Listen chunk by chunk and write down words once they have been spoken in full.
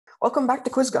Welcome back to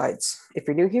Quiz Guides. If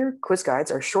you're new here, Quiz Guides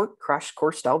are short crash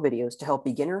course style videos to help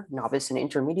beginner, novice, and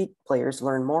intermediate players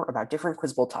learn more about different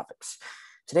Quiz Bowl topics.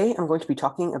 Today, I'm going to be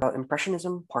talking about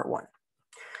Impressionism Part 1.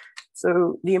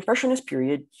 So the Impressionist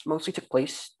period mostly took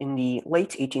place in the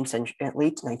late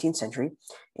 19th century,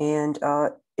 and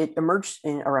it emerged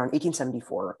in around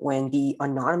 1874 when the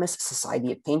Anonymous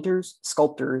Society of Painters,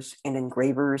 Sculptors, and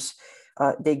Engravers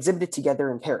they exhibited together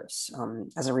in Paris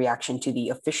as a reaction to the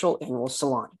official annual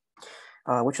Salon,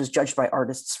 which was judged by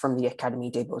artists from the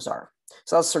Académie des Beaux-Arts.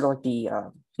 So that's sort of like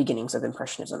the beginnings of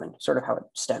Impressionism and sort of how it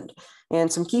stemmed.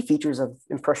 And some key features of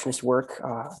Impressionist work,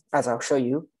 as I'll show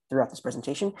you throughout this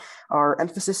presentation, are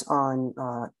emphasis on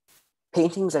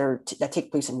paintings that take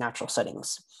place in natural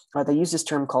settings. They use this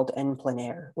term called en plein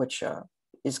air, which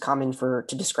is common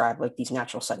to describe like these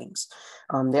natural settings.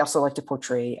 They also like to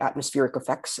portray atmospheric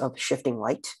effects of shifting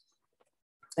light.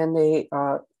 And they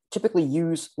typically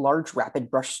use large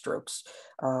rapid brush strokes,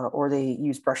 or they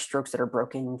use brush strokes that are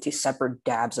broken into separate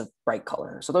dabs of bright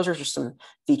color. So those are just some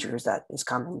features that is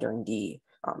common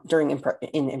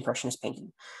in Impressionist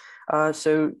painting.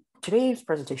 So today's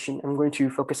presentation, I'm going to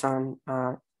focus on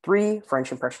three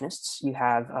French Impressionists. You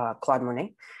have Claude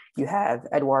Monet, you have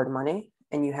Edouard Manet,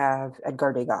 and you have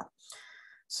Edgar Degas.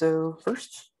 So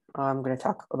first, I'm going to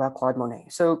talk about Claude Monet.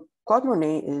 So Claude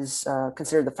Monet is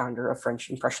considered the founder of French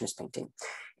Impressionist painting.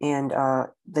 And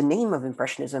the name of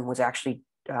Impressionism was actually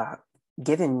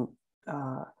given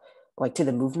like to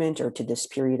the movement or to this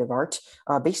period of art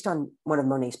based on one of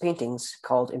Monet's paintings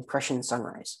called Impression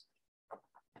Sunrise.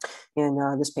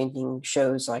 And this painting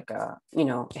shows like,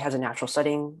 it has a natural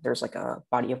setting. There's like a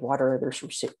body of water, there's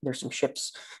some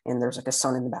ships, and there's like a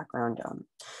sun in the background.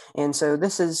 And so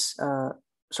this is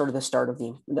sort of the start of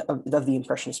the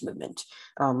Impressionist movement.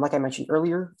 Like I mentioned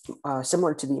earlier,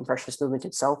 similar to the Impressionist movement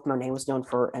itself, Monet was known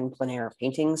for en plein air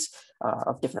paintings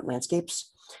of different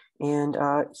landscapes. And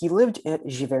he lived at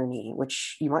Giverny,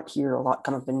 which you might hear a lot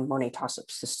come up in Monet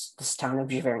toss-ups, this town of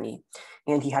Giverny.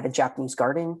 And he had a Japanese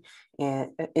garden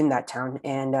in that town.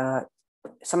 And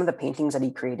some of the paintings that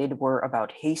he created were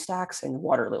about haystacks and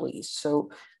water lilies.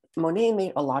 So Monet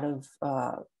made a lot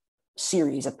of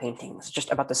series of paintings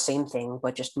just about the same thing,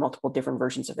 but just multiple different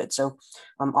versions of it. So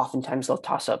oftentimes they'll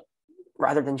toss up,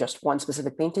 rather than just one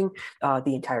specific painting,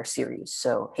 the entire series.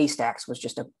 So haystacks was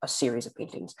just a series of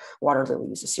paintings. Water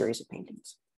lilies, a series of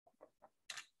paintings.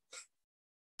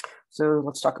 So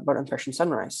let's talk about Impression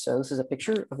Sunrise. So this is a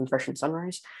picture of Impression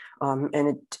Sunrise,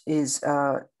 and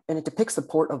it depicts the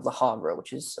port of Le Havre,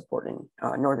 which is a port in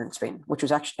northern Spain,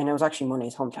 it was actually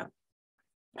Monet's hometown.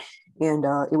 And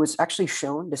it was actually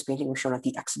shown, this painting was shown at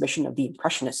the exhibition of the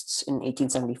Impressionists in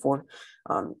 1874.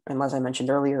 And as I mentioned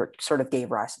earlier, it sort of gave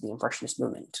rise to the Impressionist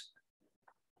movement.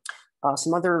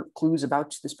 Some other clues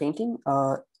about this painting.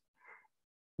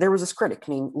 There was this critic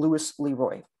named Louis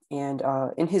Leroy. And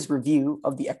in his review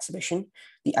of the exhibition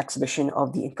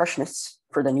of the Impressionists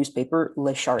for the newspaper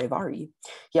Le Charivari,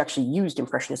 he actually used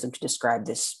Impressionism to describe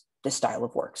this style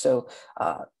of work. So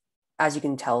as you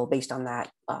can tell, based on that,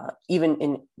 even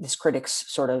in this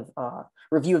critic's sort of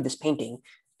review of this painting,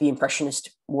 the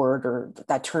Impressionist word or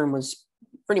that term was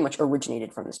pretty much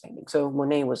originated from this painting. So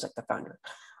Monet was like the founder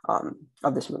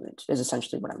of this movement, is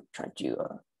essentially what I'm trying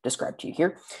to describe to you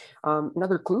here.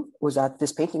 Another clue was that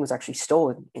this painting was actually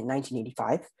stolen in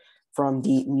 1985 from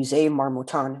the Musée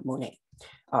Marmottan Monet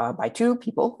by two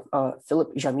people,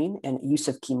 Philippe Jamin and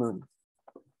Youssef Kimoun.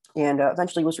 And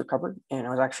eventually was recovered, and it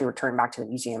was actually returned back to the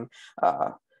museum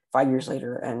 5 years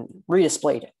later and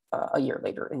redisplayed a year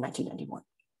later in 1991.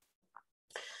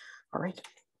 All right.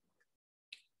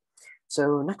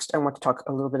 So next I want to talk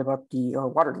a little bit about the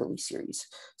Water Lily series.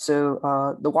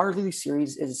 So the Water Lily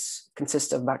series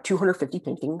consists of about 250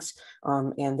 paintings,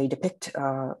 and they depict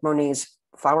Monet's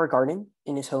flower garden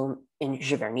in his home in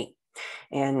Giverny.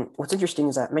 And what's interesting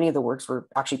is that many of the works were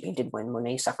actually painted when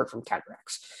Monet suffered from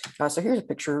cataracts. So here's a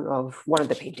picture of one of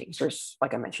the paintings. There's,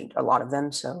 like I mentioned, a lot of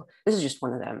them. So this is just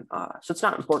one of them. So it's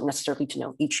not important necessarily to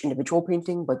know each individual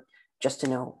painting, but just to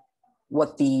know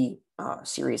what the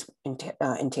series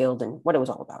entailed and what it was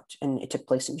all about. And it took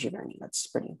place in Giverny. That's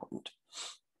pretty important.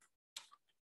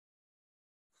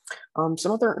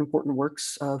 Some other important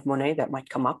works of Monet that might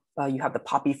come up, you have the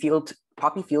poppy field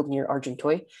near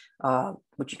Argenteuil,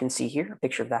 which you can see here, a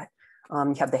picture of that.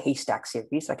 You have the haystack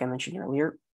series, like I mentioned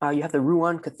earlier. You have the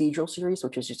Rouen Cathedral series,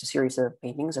 which is just a series of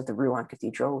paintings of the Rouen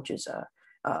Cathedral, which is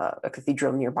a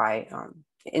cathedral nearby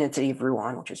in the city of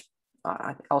Rouen, which is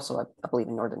also, I believe,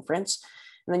 in northern France.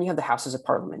 And then you have the Houses of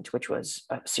Parliament, which was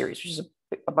a series, which is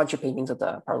a bunch of paintings of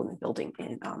the Parliament building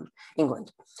in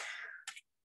England.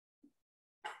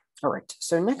 All right,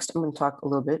 so next I'm going to talk a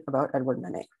little bit about Edouard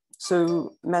Manet.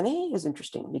 So Manet is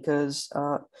interesting because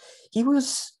he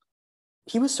was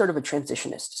sort of a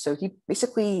transitionist. So he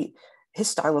basically, his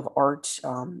style of art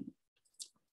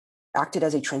acted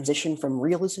as a transition from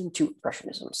realism to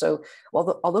Impressionism. So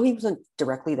although he wasn't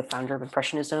directly the founder of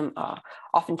Impressionism,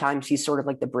 oftentimes he's sort of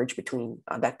like the bridge between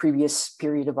that previous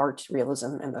period of art,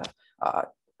 realism, and the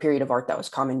period of art that was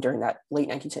common during that late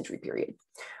 19th century period.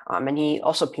 And he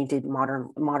also painted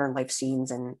modern life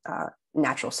scenes and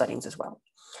natural settings as well.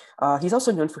 He's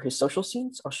also known for his social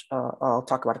scenes. I'll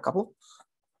talk about a couple.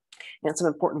 And some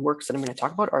important works that I'm going to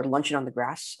talk about are Luncheon on the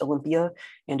Grass, Olympia,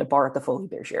 and A Bar at the Folies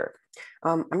Bergère.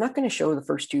 I'm not going to show the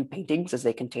first two paintings as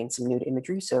they contain some nude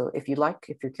imagery. So if you'd like,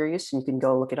 if you're curious, you can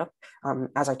go look it up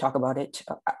as I talk about it,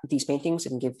 these paintings,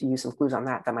 and give you some clues on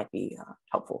that. That might be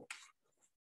helpful.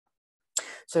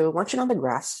 So Luncheon on the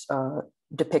Grass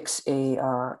depicts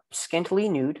a scantily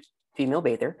nude female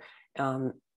bather,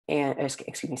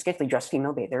 scantily dressed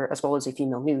female bather, as well as a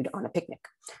female nude on a picnic.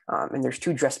 And there's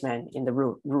two dressed men in the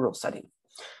rural setting.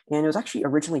 And it was actually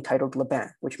originally titled Le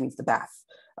Bain, which means the bath.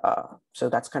 So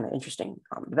that's kind of interesting.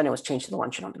 But then it was changed to the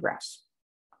Luncheon on the Grass.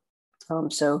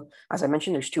 So as I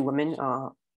mentioned, there's two women.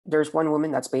 There's one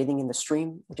woman that's bathing in the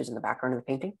stream, which is in the background of the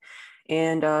painting.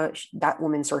 And that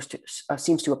woman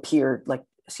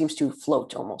seems to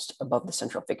float almost above the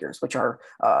central figures, which are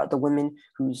the women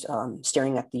who's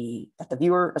staring at the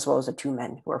viewer, as well as the two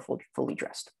men who are fully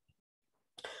dressed.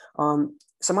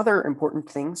 Some other important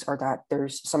things are that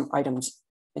there's some items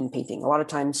in painting. A lot of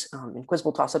times in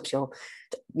Quizable toss-ups,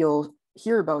 you'll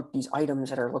hear about these items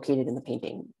that are located in the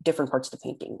painting, different parts of the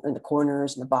painting, in the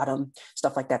corners, in the bottom,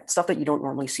 stuff like that, stuff that you don't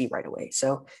normally see right away.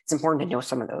 So it's important to know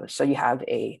some of those. So you have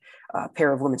a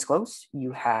pair of women's clothes,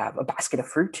 you have a basket of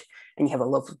fruit, and you have a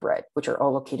loaf of bread, which are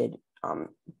all located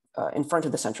in front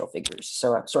of the central figures,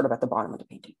 so sort of at the bottom of the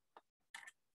painting.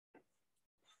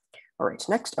 All right,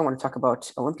 next I want to talk about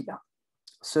Olympia.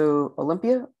 So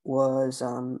Olympia was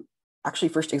actually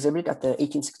first exhibited at the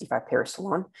 1865 Paris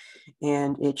Salon,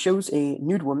 and it shows a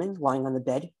nude woman lying on the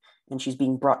bed, and she's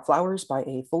being brought flowers by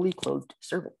a fully clothed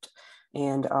servant.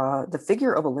 And the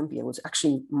figure of Olympia was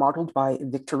actually modeled by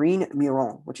Victorine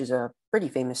Meurent, which is a pretty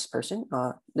famous person.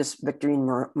 This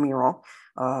Victorine Meurent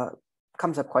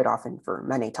comes up quite often for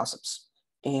Manet toss-ups.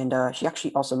 And she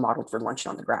actually also modeled for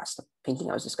Luncheon on the Grass, the painting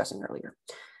I was discussing earlier.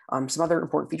 Some other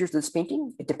important features of this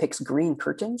painting: it depicts green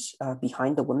curtains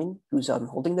behind the woman who's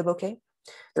holding the bouquet.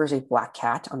 There's a black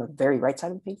cat on the very right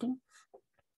side of the painting.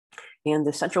 And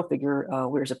the central figure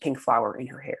wears a pink flower in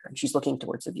her hair, and she's looking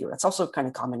towards the viewer. That's also kind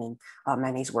of common in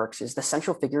Manet's works, is the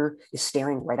central figure is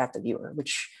staring right at the viewer,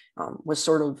 which was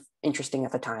sort of interesting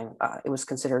at the time. It was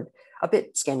considered a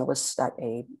bit scandalous that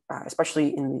especially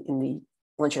in the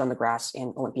Luncheon on the Grass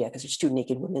and Olympia, because there's two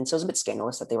naked women, so it was a bit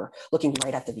scandalous that they were looking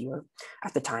right at the viewer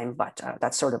at the time, but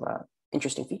that's sort of a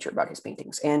interesting feature about his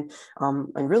paintings. And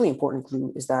a really important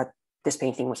clue is that this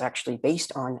painting was actually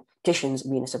based on Titian's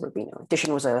Venus of Urbino.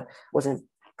 Titian was a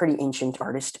pretty ancient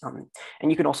artist, and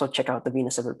you can also check out the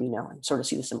Venus of Urbino and sort of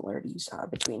see the similarities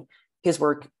between his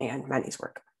work and Manet's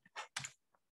work.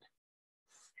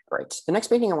 All right, the next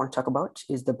painting I want to talk about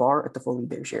is The Bar at the Folies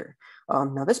Bergère.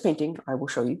 Now this painting I will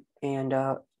show you, and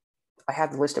I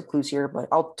have the list of clues here, but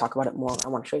I'll talk about it more. I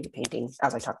want to show you the painting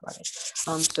as I talk about it.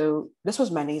 So this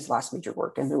was Manet's last major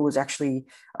work, and it was actually,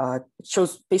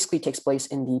 basically takes place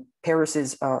in the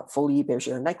Paris's Folies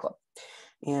Bergère nightclub.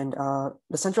 And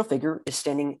the central figure is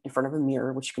standing in front of a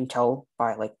mirror, which you can tell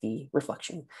by like the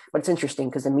reflection. But it's interesting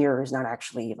because the mirror is not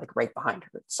actually like right behind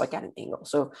her. It's like at an angle.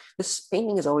 So this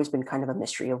painting has always been kind of a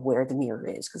mystery of where the mirror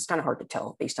is, because it's kind of hard to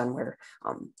tell based on where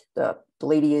the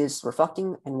lady is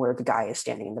reflecting and where the guy is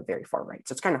standing in the very far right.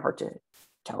 So it's kind of hard to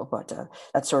tell, but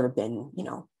that's sort of been,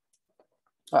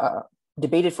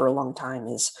 debated for a long time,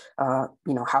 is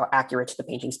how accurate the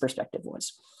painting's perspective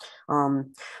was.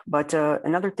 But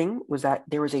another thing was that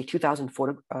there was a 2000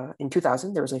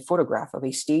 there was a photograph of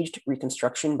a staged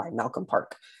reconstruction by Malcolm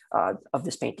Park of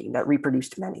this painting that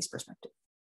reproduced Manet's perspective.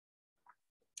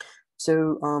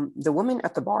 So the woman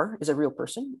at the bar is a real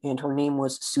person, and her name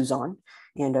was Suzanne,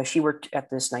 and she worked at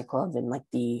this nightclub in like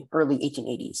the early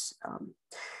 1880s.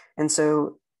 And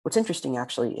so what's interesting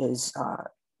actually is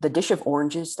the dish of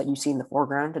oranges that you see in the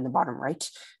foreground in the bottom right,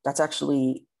 that's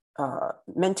actually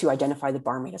meant to identify the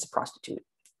barmaid as a prostitute.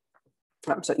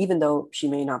 So even though she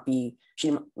may not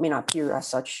appear as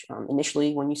such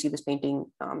initially when you see this painting,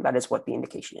 that is what the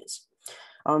indication is.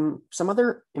 Some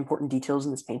other important details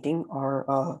in this painting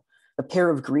are a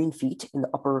pair of green feet in the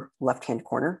upper left-hand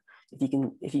corner.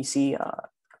 If you see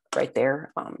right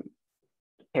there,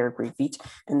 pair of great feet,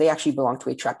 and they actually belong to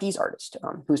a trapeze artist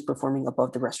who's performing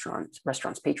above the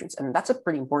restaurant's patrons. And that's a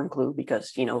pretty important clue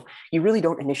because, you know, you really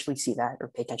don't initially see that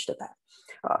or pay attention to that.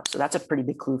 So that's a pretty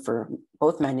big clue for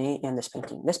both Manet and this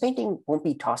painting. This painting won't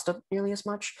be tossed up nearly as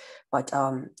much, but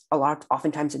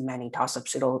oftentimes in Manet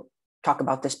toss-ups, it'll talk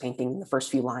about this painting in the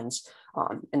first few lines,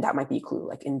 and that might be a clue.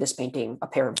 Like in this painting, a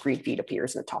pair of great feet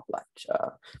appears in the top left,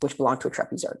 which belong to a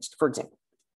trapeze artist, for example.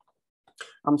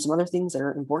 Some other things that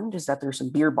are important is that there's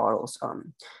some beer bottles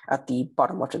at the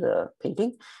bottom left of the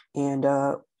painting, and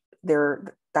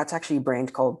that's actually a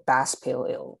brand called Bass Pale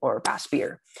Ale or Bass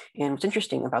Beer. And what's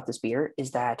interesting about this beer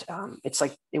is that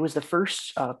it was the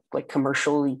first like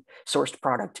commercially sourced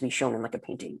product to be shown in like a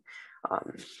painting,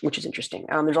 which is interesting.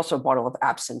 There's also a bottle of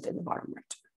absinthe in the bottom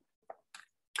right.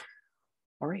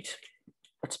 All right,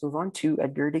 let's move on to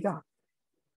Edgar Degas.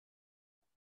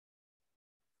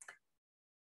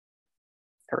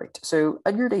 All right, so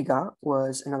Edgar Degas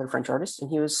was another French artist,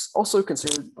 and he was also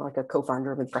considered like a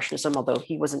co-founder of Impressionism, although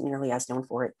he wasn't nearly as known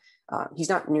for it. He's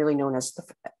not nearly known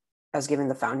as given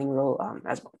the founding role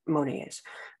as Monet is.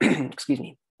 Excuse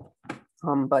me.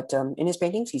 But in his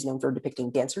paintings, he's known for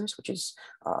depicting dancers, which is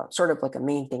sort of like a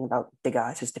main thing about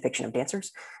Degas, his depiction of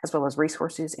dancers, as well as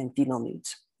racehorses and female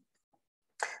nudes.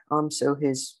 So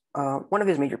one of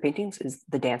his major paintings is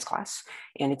The Dance Class,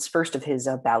 and it's first of his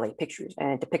ballet pictures,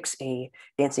 and it depicts a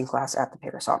dancing class at the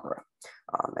Paris Opera.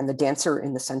 And the dancer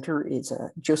in the center is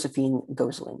Josephine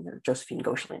Gosselin,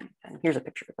 and here's a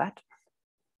picture of that.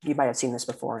 You might have seen this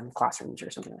before in classrooms or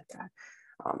something like that.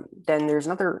 Then there's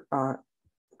another,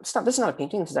 this is not a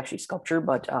painting, this is actually sculpture,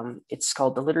 but it's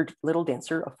called The Little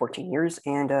Dancer of 14 Years,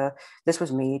 and this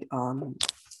was made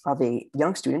of a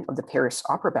young student of the Paris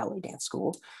Opera Ballet Dance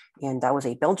School, and that was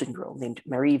a Belgian girl named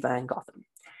Marie van Gotham.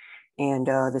 And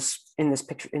in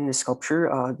this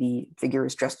sculpture, the figure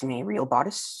is dressed in a real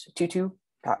bodice, tutu,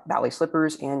 ballet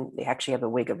slippers, and they actually have a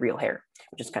wig of real hair,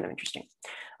 which is kind of interesting.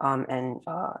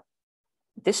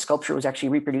 This sculpture was actually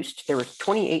reproduced. There were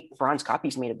 28 bronze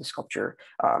copies made of the sculpture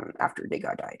after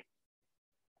Degas died.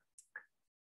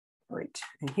 Right,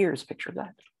 and here's a picture of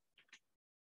that.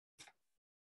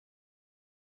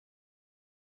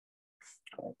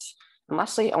 Right. And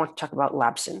lastly, I want to talk about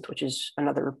L'Absinthe, which is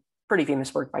another pretty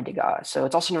famous work by Degas. So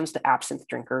it's also known as the Absinthe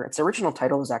Drinker. Its original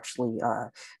title is actually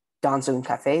Dans un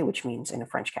Café, which means in a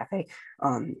French cafe.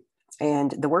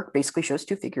 And the work basically shows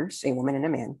two figures, a woman and a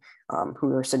man,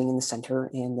 who are sitting in the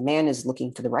center, and the man is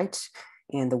looking to the right,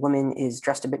 and the woman is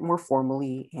dressed a bit more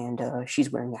formally, and she's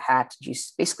wearing a hat.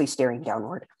 She's basically staring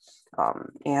downward.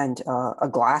 And a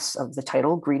glass of the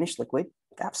title, greenish liquid,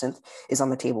 absinthe, is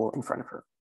on the table in front of her.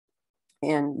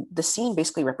 And the scene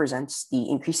basically represents the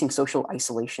increasing social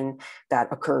isolation that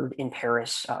occurred in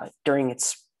Paris during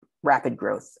its rapid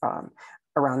growth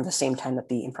around the same time that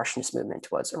the Impressionist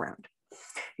movement was around.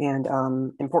 And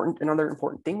another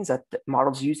important thing is that the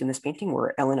models used in this painting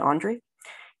were Ellen Andre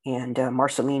and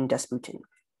Marceline Desboutin.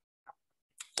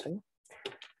 So,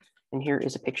 and here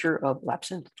is a picture of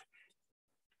L'Absinthe.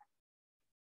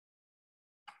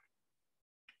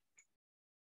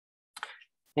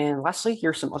 And lastly,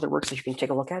 here's some other works that you can take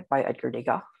a look at by Edgar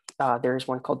Degas. There's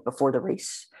one called Before the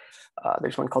Race.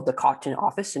 There's one called The Cotton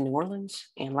Office in New Orleans.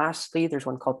 And lastly, there's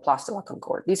one called Place de la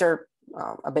Concorde. These are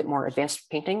a bit more advanced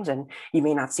paintings, and you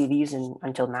may not see these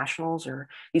until nationals, or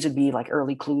these would be like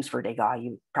early clues for Degas.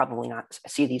 You probably not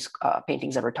see these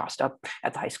paintings ever tossed up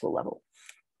at the high school level.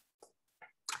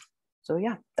 So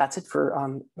yeah, that's it for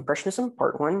Impressionism,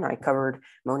 part 1. I covered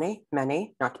Monet,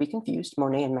 Manet, not to be confused.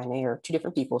 Monet and Manet are two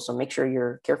different people, so make sure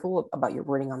you're careful about your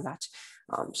wording on that.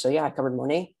 So yeah, I covered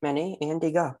Monet, Manet, and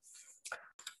Degas.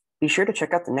 Be sure to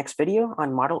check out the next video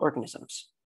on model organisms.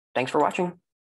 Thanks for watching.